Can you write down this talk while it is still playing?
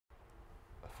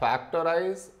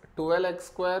Factorize 12x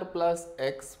square plus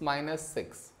x minus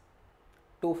 6.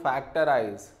 To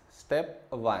factorize, step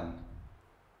 1.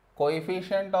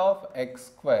 Coefficient of x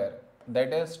square,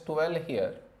 that is 12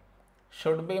 here,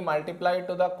 should be multiplied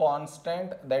to the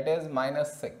constant, that is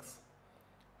minus 6.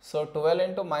 So 12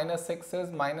 into minus 6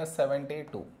 is minus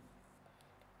 72.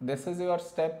 This is your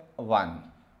step 1.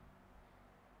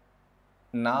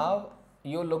 Now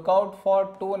you look out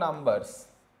for two numbers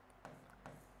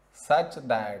such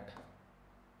that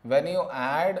when you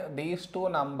add these two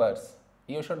numbers,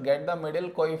 you should get the middle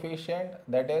coefficient,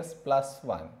 that is plus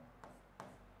 1.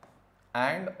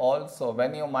 And also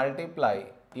when you multiply,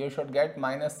 you should get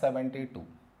minus 72.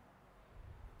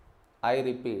 I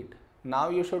repeat, now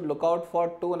you should look out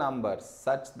for two numbers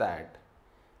such that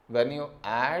when you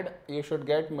add, you should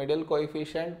get middle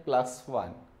coefficient plus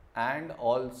 1, and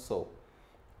also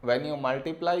when you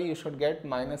multiply, you should get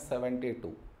minus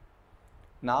 72.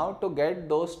 Now to get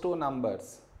those two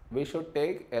numbers, we should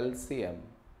take LCM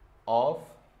of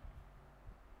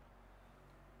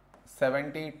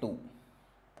 72.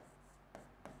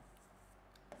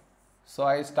 So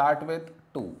I start with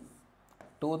 2.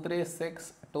 2, 3,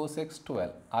 6, 2, 6,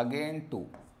 12. Again 2.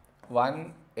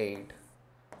 1, 8.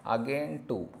 Again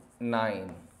 2,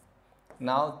 9.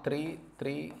 Now 3,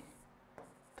 3,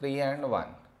 3 and 1.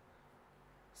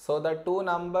 So the two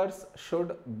numbers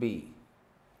should be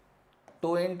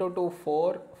 2 into 2,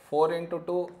 4, 4 into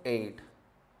 2, 8.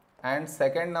 And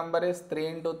second number is 3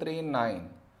 into 3, 9.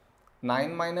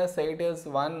 9 minus 8 is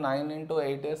 1, 9 into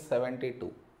 8 is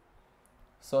 72.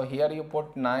 So here you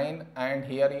put 9 and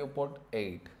here you put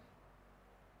 8.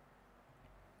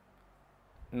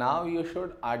 Now you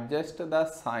should adjust the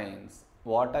signs.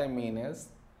 What I mean is,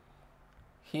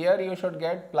 here you should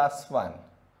get plus 1.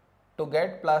 To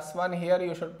get plus 1 here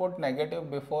you should put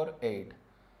negative before 8.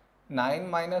 9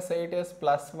 minus 8 is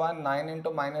plus 1, 9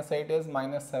 into minus 8 is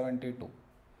minus 72.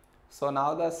 So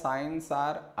now the signs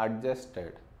are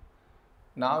adjusted.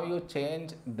 Now you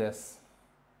change this.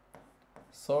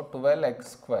 So 12x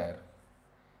square.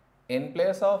 In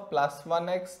place of plus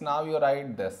 1x, now you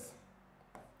write this.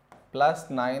 Plus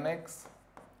 9x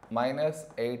minus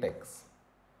 8x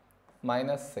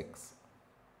minus 6.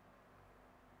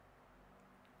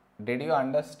 Did you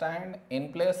understand?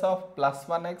 In place of plus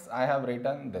 1x, I have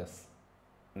written this.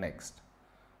 Next,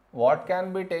 what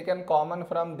can be taken common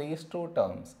from these two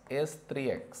terms is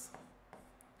 3x.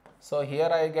 So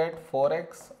here I get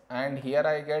 4x and here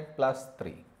I get plus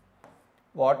 3.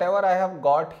 Whatever I have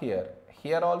got here,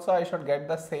 here also I should get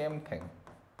the same thing.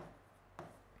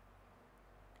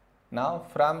 Now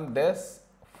from this,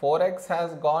 4x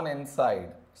has gone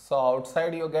inside. So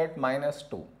outside you get minus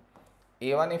 2.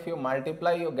 Even if you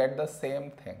multiply, you get the same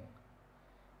thing.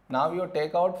 Now you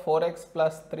take out 4x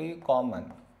plus 3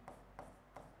 common.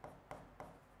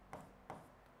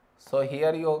 So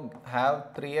here you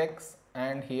have 3x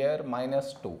and here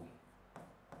minus 2.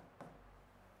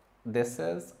 This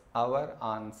is our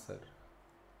answer.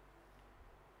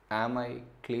 Am I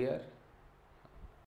clear?